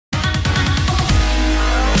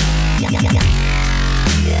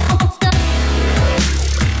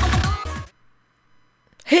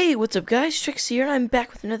Hey, what's up guys, Trexcw here, and I'm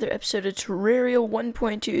back with another episode of Terraria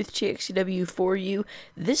 1.2 with Terraria for you.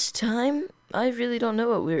 This time, I really don't know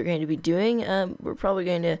what we're going to be doing. We're probably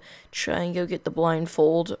going to try and go get the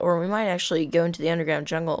blindfold, or we might actually go into the underground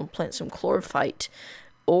jungle and plant some chlorophyte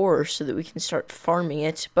ore so that we can start farming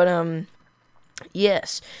it. But,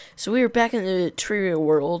 yes, so we are back in the Terraria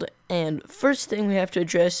world, and first thing we have to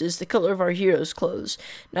address is the color of our heroes' clothes.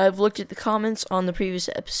 Now, I've looked at the comments on the previous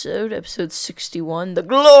episode, episode 61, the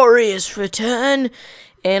glorious return,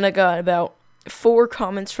 and I got about 4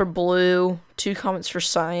 comments for blue, 2 comments for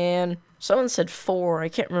cyan. Someone said 4, I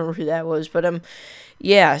can't remember who that was, but,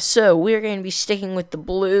 yeah, so we're going to be sticking with the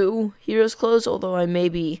blue heroes' clothes, although I may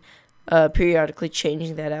be, periodically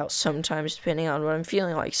changing that out sometimes, depending on what I'm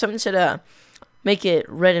feeling like. Someone said, make it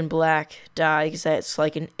red and black dye, because that's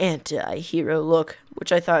like an anti-hero look,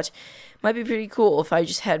 which I thought might be pretty cool. If I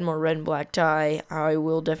just had more red and black dye, I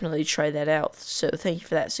will definitely try that out. So thank you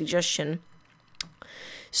for that suggestion.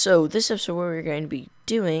 So this episode, what we're going to be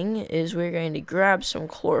doing is we're going to grab some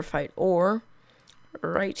chlorophyte ore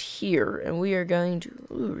right here, and we are going to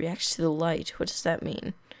reacts to the light. What does that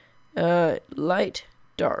mean? Light,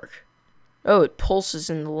 dark. Oh, it pulses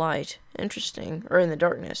in the light. Interesting. Or in the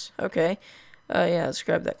darkness. Okay. Yeah, let's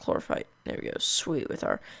grab that chlorophyte. There we go. Sweet, with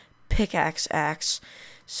our pickaxe axe.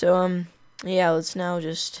 So, yeah, let's now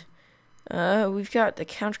just, we've got the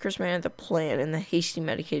countercurse man, the plant, and the hasty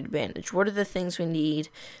medicated bandage. What are the things we need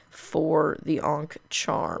for the Ankh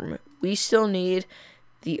charm? We still need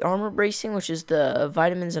the armor bracing, which is the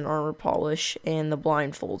vitamins and armor polish, and the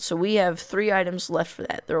blindfold. So we have 3 items left for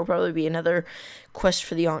that. There will probably be another quest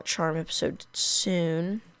for the Ankh charm episode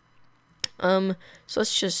soon. So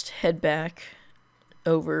let's just head back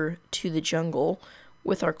over to the jungle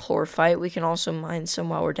with our chlorophyte. We can also mine some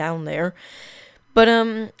while we're down there. But,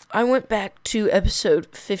 I went back to episode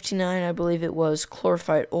 59, I believe it was,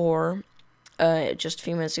 chlorophyte ore, just a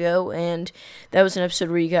few minutes ago, and that was an episode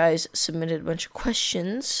where you guys submitted a bunch of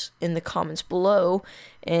questions in the comments below,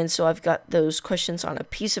 and so I've got those questions on a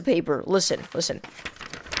piece of paper. Listen,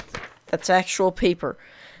 that's actual paper.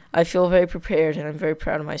 I feel very prepared, and I'm very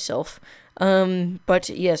proud of myself. But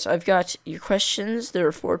yes, I've got your questions. There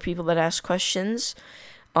were 4 people that asked questions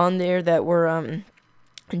on there that were,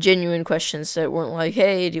 genuine questions that weren't like,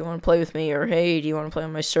 hey, do you want to play with me? Or, hey, do you want to play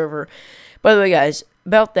on my server? By the way, guys,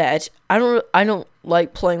 about that, I don't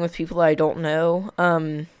like playing with people that I don't know.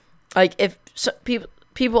 Like, if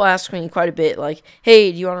people ask me quite a bit, like,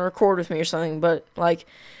 hey, do you want to record with me or something? But, like,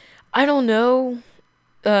 I don't know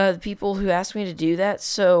the people who ask me to do that,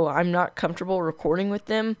 so I'm not comfortable recording with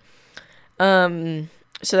them.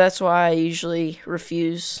 So that's why I usually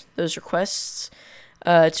refuse those requests,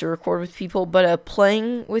 to record with people, but,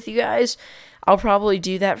 playing with you guys, I'll probably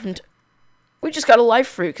do that from, we just got a life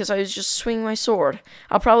fruit, because I was just swinging my sword.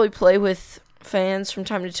 I'll probably play with fans from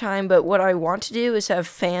time to time, but what I want to do is have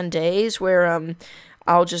fan days, where,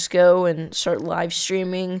 I'll just go and start live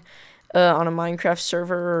streaming, on a Minecraft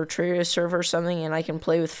server, or Terraria server or something, and I can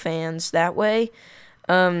play with fans that way.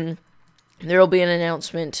 There'll be an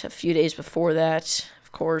announcement a few days before that,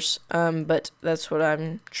 of course, but that's what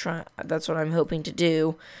I'm hoping to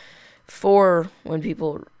do for when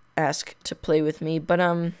people ask to play with me.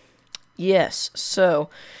 But, yes, so,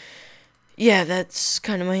 yeah, that's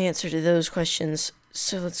kind of my answer to those questions.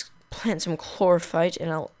 So let's plant some chlorophyte, and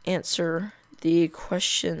I'll answer the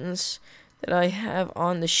questions that I have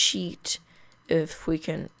on the sheet, if we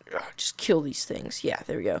can just kill these things. Yeah,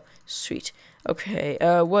 there we go. Sweet. Okay,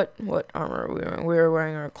 what armor are we wearing? We're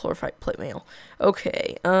wearing our chlorophyte plate mail.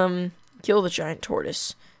 Okay, kill the giant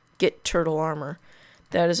tortoise. Get turtle armor.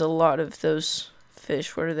 That is a lot of those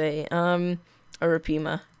fish. What are they?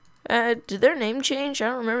 Arapima. Did their name change? I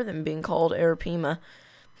don't remember them being called Arapima.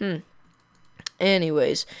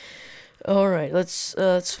 Anyways. Alright,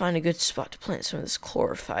 let's find a good spot to plant some of this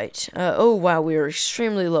chlorophyte. Oh wow, we are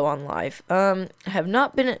extremely low on life. Have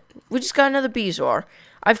not been we just got another bezoar.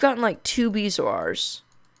 I've gotten like 2 bezoars.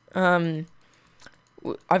 I've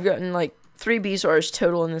gotten like 3 bezoars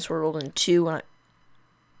total in this world, and 2 when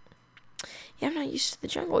yeah, I'm not used to the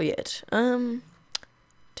jungle yet.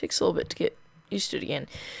 Takes a little bit to get used to it again.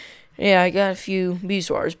 Yeah, I got a few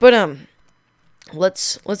bezoars, but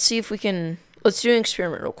let's see if we can. Let's do an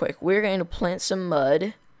experiment real quick. We're going to plant some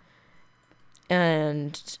mud,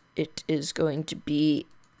 and it is going to be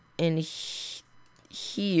in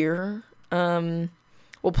here.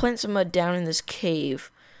 We'll plant some mud down in this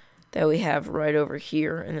cave that we have right over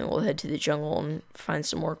here, and then we'll head to the jungle and find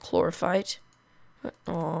some more chlorophyte.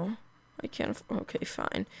 Oh, I can't. Okay,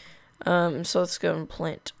 fine. So let's go and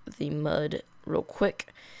plant the mud real quick.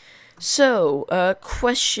 So,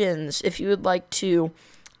 questions. If you would like to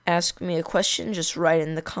ask me a question, just write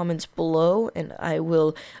in the comments below, and I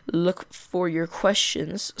will look for your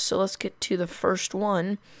questions. So let's get to the first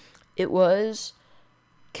one. It was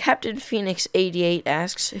Captain Phoenix 88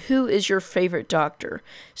 asks, who is your favorite Doctor?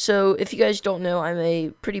 So if you guys don't know, I'm a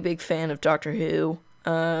pretty big fan of Doctor Who.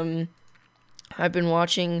 I've been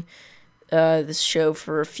watching this show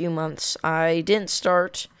for a few months. I didn't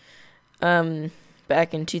start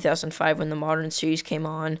back in 2005 when the modern series came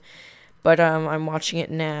on, but I'm watching it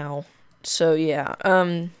now. So yeah,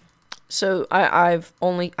 so I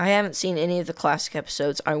haven't seen any of the classic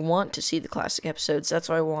episodes. I want to see the classic episodes. That's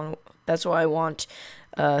why I want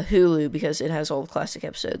Hulu, because it has all the classic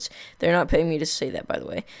episodes. They're not paying me to say that, by the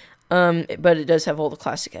way. But it does have all the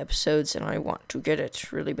classic episodes, and I want to get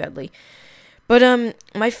it really badly. But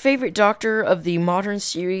my favorite Doctor of the modern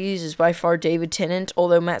series is by far David Tennant,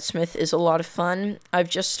 although Matt Smith is a lot of fun. I've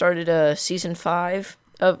just started season 5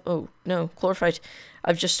 of, Chlorophyte.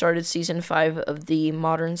 I've just started season 5 of the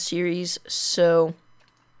modern series, so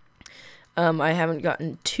I haven't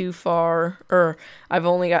gotten too far, or I've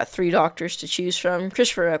only got 3 Doctors to choose from.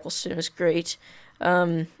 Christopher Eccleston is great.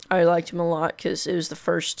 I liked him a lot because it was the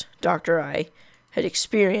first Doctor I had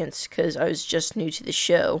experienced, because I was just new to the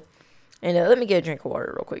show. And let me get a drink of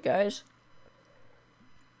water real quick, guys.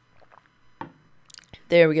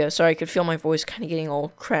 There we go. Sorry, I could feel my voice kind of getting all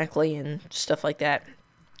crackly and stuff like that.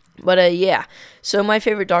 But, yeah. So, my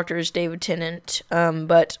favorite Doctor is David Tennant.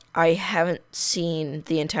 But I haven't seen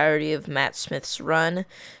the entirety of Matt Smith's run.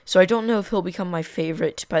 So, I don't know if he'll become my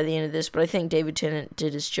favorite by the end of this. But I think David Tennant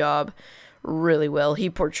did his job really well. He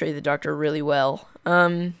portrayed the Doctor really well.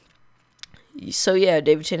 So yeah,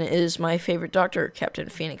 David Tennant is my favorite Doctor, Captain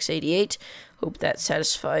Phoenix 88. Hope that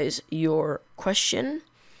satisfies your question.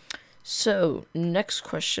 So, next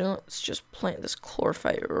question. Let's just plant this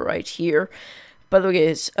Chlorophyte right here. By the way,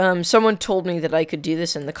 guys, someone told me that I could do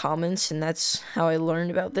this in the comments, and that's how I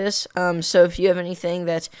learned about this. So if you have anything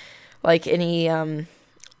that, like you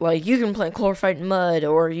can plant Chlorophyte in mud,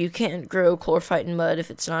 or you can't grow Chlorophyte in mud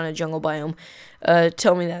if it's not a jungle biome,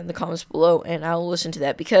 tell me that in the comments below, and I'll listen to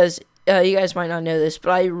that, because you guys might not know this,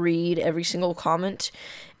 but I read every single comment,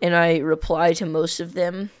 and I reply to most of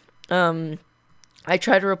them. I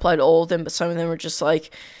try to reply to all of them, but some of them are just like,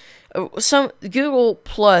 Google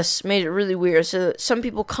Plus made it really weird, so some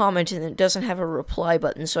people comment and it doesn't have a reply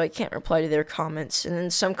button, so I can't reply to their comments, and then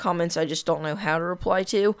some comments I just don't know how to reply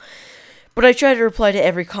to. But I try to reply to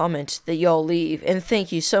every comment that y'all leave, and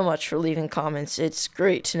thank you so much for leaving comments. It's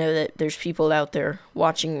great to know that there's people out there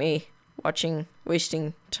watching me,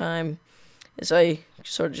 wasting time as I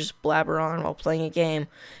sort of just blabber on while playing a game.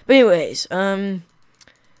 But anyways,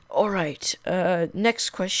 alright,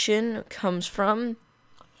 next question comes from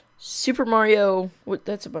Super Mario,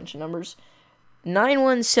 that's a bunch of numbers,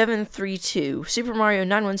 91732, Super Mario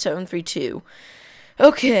 91732.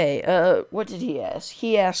 Okay, what did he ask?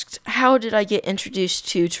 He asked, how did I get introduced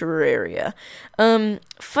to Terraria?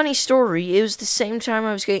 Funny story, it was the same time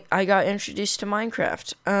I got introduced to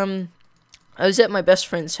Minecraft. I was at my best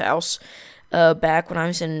friend's house, back when I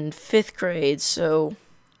was in 5th grade, so,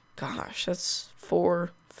 gosh, that's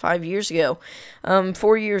 5 years ago.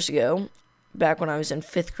 4 years ago, back when I was in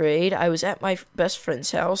 5th grade, I was at my best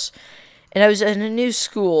friend's house, and I was in a new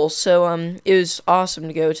school, so it was awesome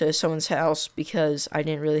to go to someone's house, because I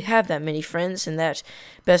didn't really have that many friends, and that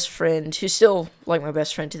best friend, who's still like my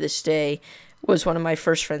best friend to this day, was one of my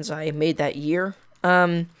first friends I made that year.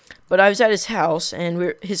 But I was at his house,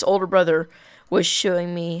 and his older brother was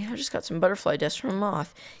showing me, I just got some butterfly dust from a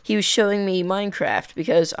moth, he was showing me Minecraft,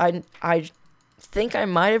 because I think I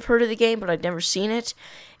might have heard of the game, but I'd never seen it,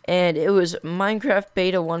 and it was Minecraft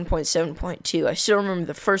Beta 1.7.2. I still remember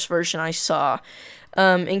the first version I saw.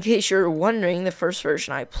 In case you're wondering, the first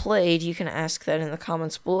version I played, you can ask that in the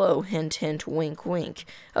comments below. Hint, hint, wink, wink.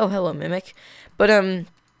 Oh, hello, Mimic. But,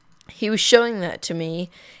 he was showing that to me,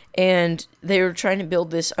 and they were trying to build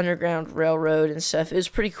this underground railroad and stuff. It was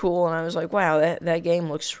pretty cool, and I was like, wow, that game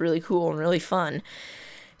looks really cool and really fun.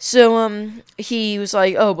 So, he was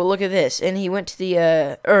like, oh, but look at this. And he went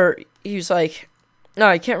to he was like, no,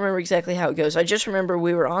 I can't remember exactly how it goes. I just remember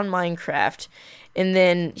we were on Minecraft, and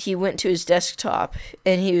then he went to his desktop,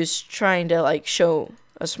 and he was trying to, like, show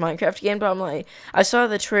us Minecraft again, but I'm like, I saw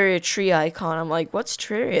the Terraria tree icon, I'm like, what's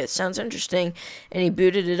Terraria? It sounds interesting, and he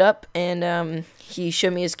booted it up, and, he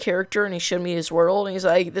showed me his character, and he showed me his world, and he's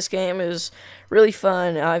like, this game is really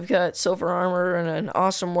fun, I've got silver armor, and an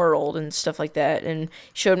awesome world, and stuff like that, and he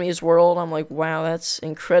showed me his world, I'm like, wow, that's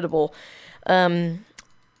incredible.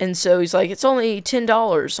 And so he's like, it's only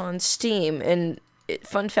 $10 on Steam. And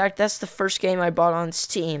fun fact, that's the first game I bought on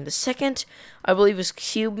Steam. The second, I believe, was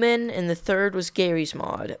Cubeman, and the third was Gary's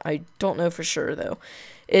Mod. I don't know for sure, though.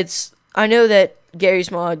 I know that Gary's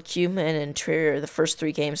Mod, Cubeman, and Terraria are the first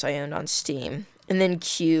 3 games I owned on Steam. And then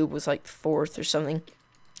Cube was like the 4th or something.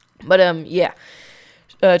 But, yeah.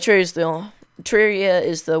 Terraria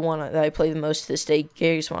is the one that I play the most to this day.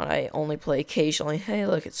 Gary's Mod I only play occasionally. Hey,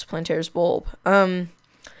 look, it's Plantair's bulb.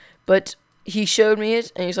 But he showed me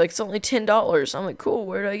it, and he's like, it's only $10. I'm like, cool,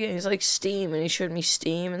 where do I get it? He's like, Steam, and he showed me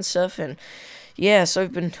Steam and stuff, and yeah, so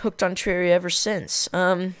I've been hooked on Terraria ever since.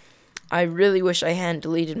 I really wish I hadn't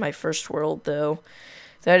deleted my first world, though.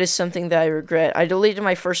 That is something that I regret. I deleted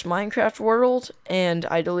my first Minecraft world, and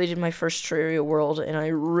I deleted my first Terraria world, and I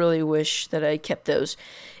really wish that I kept those.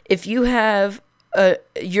 If you have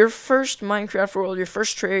your first Minecraft world, your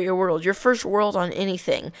first Terraria world, your first world on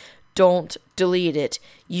anything, don't delete it.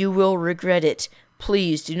 You will regret it.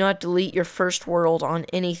 Please, do not delete your first world on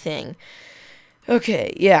anything.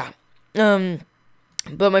 Okay, yeah.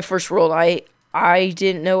 But my first world, I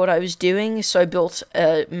didn't know what I was doing, so I built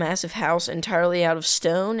a massive house entirely out of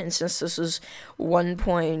stone, and since this was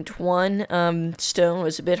 1.1, stone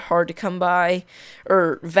was a bit hard to come by,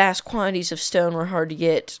 or vast quantities of stone were hard to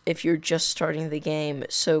get if you're just starting the game,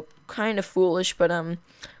 so kind of foolish, but,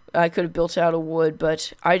 I could have built out of wood,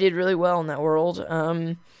 but I did really well in that world.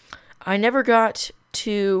 I never got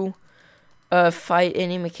to fight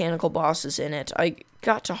any mechanical bosses in it. I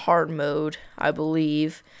got to hard mode, I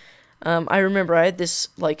believe. I remember I had this,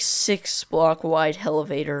 like, 6-block wide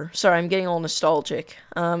elevator. Sorry, I'm getting all nostalgic.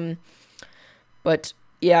 But,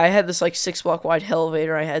 yeah, I had this, like, 6-block wide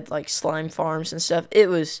elevator. I had, like, slime farms and stuff. It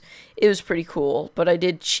was pretty cool, but I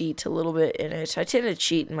did cheat a little bit in it. I tended to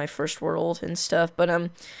cheat in my first world and stuff, but,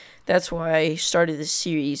 that's why I started this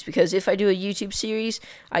series, because if I do a YouTube series,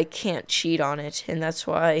 I can't cheat on it, and that's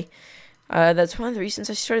why, that's one of the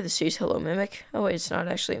reasons I started the series. Hello, Mimic. Oh, wait, it's not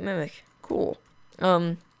actually a Mimic. Cool.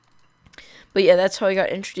 But yeah, that's how I got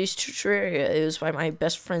introduced to Terraria. It was by my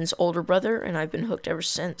best friend's older brother, and I've been hooked ever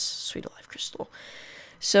since. Sweet alive, Crystal.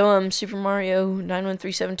 So, Super Mario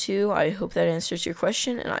 91372, I hope that answers your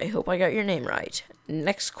question, and I hope I got your name right.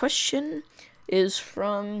 Next question is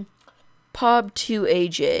from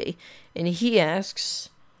Pob2AJ, and he asks,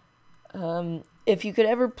 if you could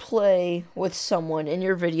ever play with someone in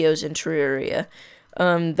your videos in Terraria.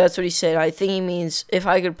 That's what he said. I think he means if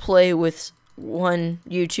I could play with one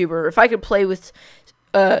YouTuber, if I could play with,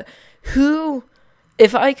 if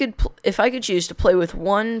I could choose to play with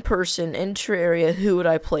one person in Terraria, who would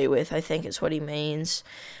I play with? I think is what he means.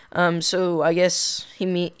 So I guess he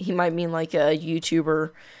might mean like a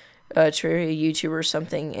YouTuber, Terraria YouTuber or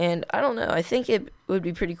something, and I don't know, I think it would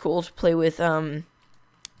be pretty cool to play with,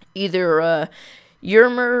 either,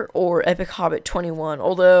 Yermer or Epic Hobbit 21,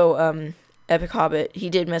 although, Epic Hobbit, he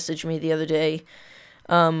did message me the other day,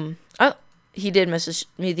 he did message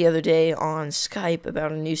me the other day on Skype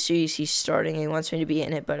about a new series he's starting, and he wants me to be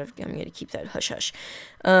in it, but I'm going to keep that hush-hush.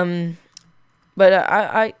 But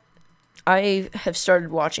I have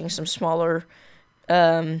started watching some smaller,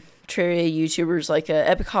 Terraria YouTubers like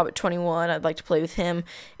Epic Hobbit 21. I'd like to play with him,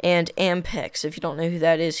 and Ampex. If you don't know who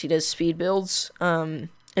that is, he does speed builds, and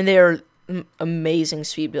they are amazing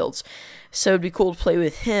speed builds. So it'd be cool to play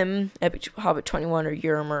with him, Epic Hobbit 21, or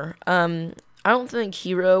Yermer. I don't think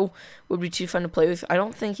Hero would be too fun to play with. I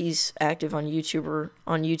don't think he's active on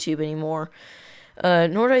YouTube anymore.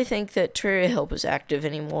 Nor do I think that Terraria Help is active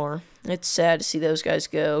anymore. It's sad to see those guys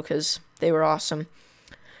go, because they were awesome.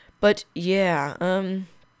 But yeah, I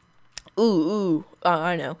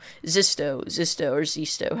know, Zisto, or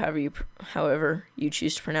Zisto, however you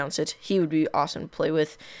choose to pronounce it. He would be awesome to play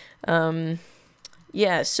with.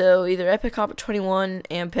 Yeah, so either Epic Hobbit 21,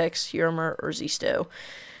 Ampex, Yermer, or Zisto.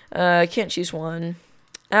 I can't choose one.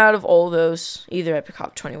 Out of all those, either Epic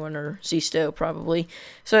Hobbit 21 or Zisto, probably.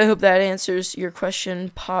 So I hope that answers your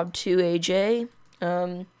question, Pob2AJ.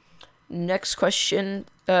 Next question,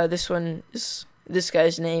 this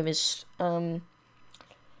guy's name is,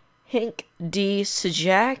 Hink D.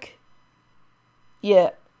 Sajak.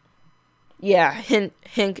 Yeah,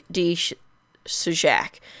 Hink D.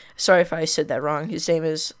 Sajak. Sorry if I said that wrong. His name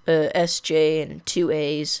is SJ and 2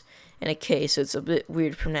 A's and a K, so it's a bit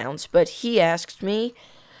weird to pronounce. But he asked me,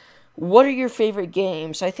 what are your favorite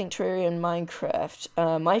games? I think Terraria and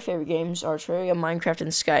Minecraft. My favorite games are Terraria, Minecraft,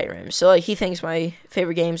 and Skyrim. So like, he thinks my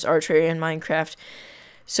favorite games are Terraria and Minecraft.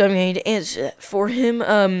 So I'm going to answer that for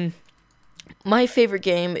him. My favorite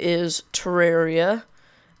game is Terraria.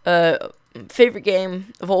 Favorite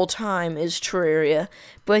game of all time is Terraria.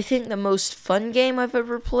 But I think the most fun game I've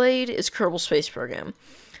ever played is Kerbal Space Program.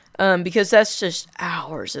 because that's just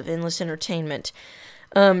hours of endless entertainment.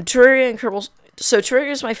 Terraria and Kerbal. So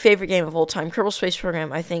Terraria is my favorite game of all time. Kerbal Space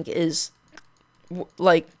Program, I think, is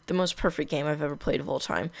like the most perfect game I've ever played of all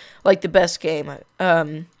time. Like the best game.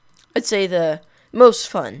 I'd say the most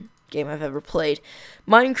fun game I've ever played.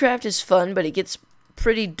 Minecraft is fun, but it gets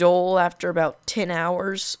pretty dull after about 10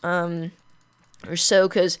 hours or so,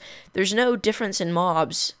 because there's no difference in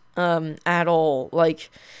mobs at all. Like,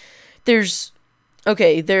 so I'm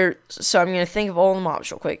going to think of all the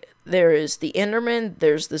mobs real quick. There is the Enderman,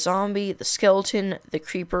 there's the zombie, the skeleton, the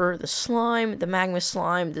creeper, the slime, the magma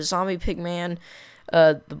slime, the zombie pigman,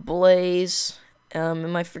 the blaze.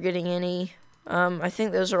 Am I forgetting any? I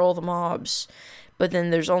think those are all the mobs. But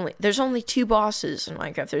then there's only 2 bosses in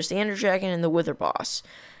Minecraft. There's the Ender Dragon and the Wither boss.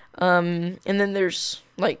 And then there's,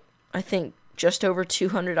 like, I think just over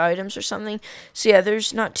 200 items or something. So yeah,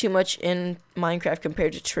 there's not too much in Minecraft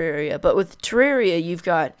compared to Terraria. But with Terraria, you've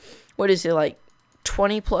got, what is it, like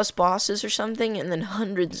 20 plus bosses or something, and then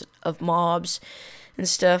hundreds of mobs and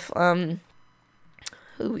stuff. Ooh,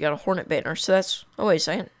 we got a hornet banner. So that's, oh wait a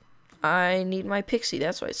second, I need my pixie.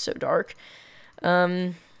 That's why it's so dark.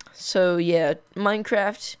 So yeah,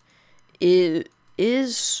 Minecraft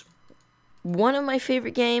is one of my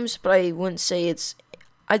favorite games, but I wouldn't say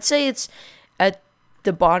I'd say it's at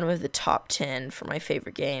the bottom of the top 10 for my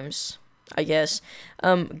favorite games, I guess.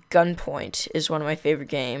 Gunpoint is one of my favorite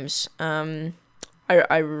games.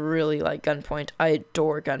 I really like Gunpoint. I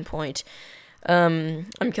adore Gunpoint.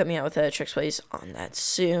 I'm coming out with a Trexcw on that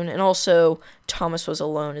soon. And also, Thomas Was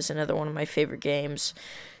Alone is another one of my favorite games.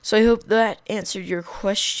 So I hope that answered your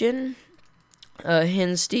question,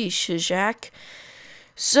 Hinsdy Shizak.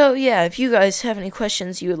 So yeah, if you guys have any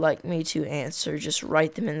questions you would like me to answer, just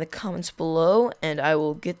write them in the comments below, and I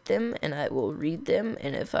will get them, and I will read them,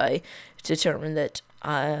 and if I determine that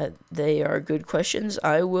they are good questions,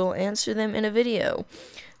 I will answer them in a video.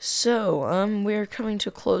 So, we're coming to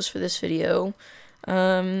a close for this video.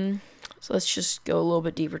 So let's just go a little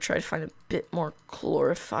bit deeper, try to find a bit more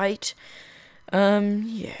Chlorophyte.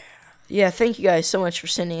 Yeah, thank you guys so much for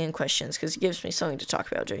sending in questions, because it gives me something to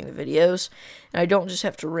talk about during the videos, and I don't just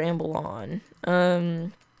have to ramble on.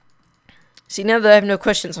 See, now that I have no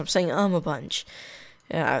questions, I'm saying a bunch.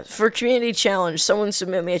 Yeah, for community challenge, someone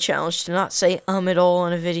submit me a challenge to not say at all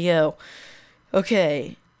in a video.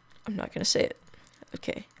 Okay, I'm not gonna say it.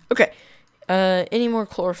 Okay. Any more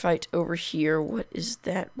Chlorophyte over here? What is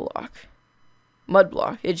that block? Mud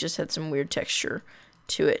block. It just had some weird texture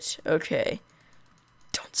to it. Okay.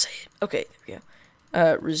 Don't say it. Okay, there we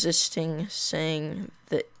go. Resisting saying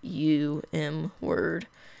the UM word.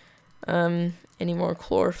 Any more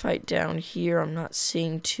Chlorophyte down here? I'm not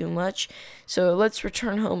seeing too much. So let's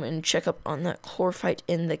return home and check up on that Chlorophyte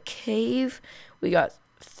in the cave. We got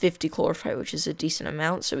 50 Chlorophyte, which is a decent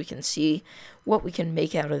amount, so we can see what we can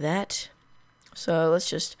make out of that. So let's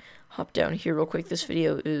just hop down here real quick. This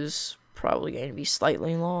video is probably going to be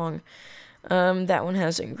slightly long. That one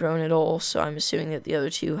hasn't grown at all, so I'm assuming that the other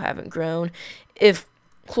 2 haven't grown. If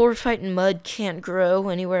Chlorophyte and mud can't grow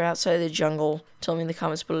anywhere outside of the jungle, tell me in the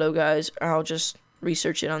comments below, guys, or I'll just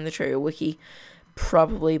research it on the Terraria wiki,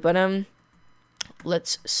 probably. But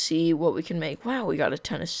let's see what we can make. Wow, we got a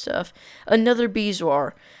ton of stuff. Another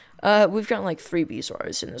bezoar. We've gotten like 3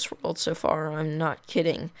 bezoars in this world so far. I'm not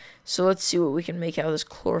kidding. So let's see what we can make out of this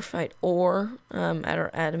Chlorophyte ore at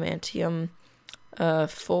our adamantium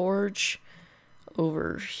forge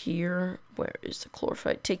over here. Where is the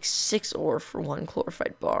Chlorophyte? Takes 6 ore for 1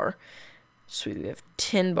 Chlorophyte bar. Sweet, we have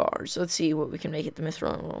 10 bars. Let's see what we can make at the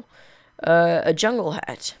mithril. A jungle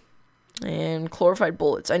hat. And Chlorophyte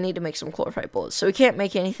bullets. I need to make some Chlorophyte bullets. So we can't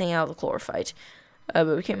make anything out of the Chlorophyte. But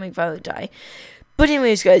we can't make violet dye. But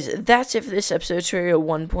anyways, guys, that's it for this episode of Terraria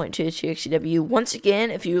 1.2 TXCW. Once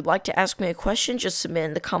again, if you would like to ask me a question, just submit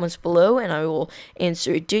in the comments below, and I will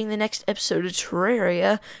answer it during the next episode of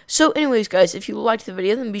Terraria. So anyways, guys, if you liked the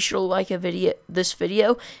video, then be sure to like this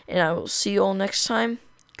video, and I will see you all next time.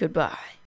 Goodbye.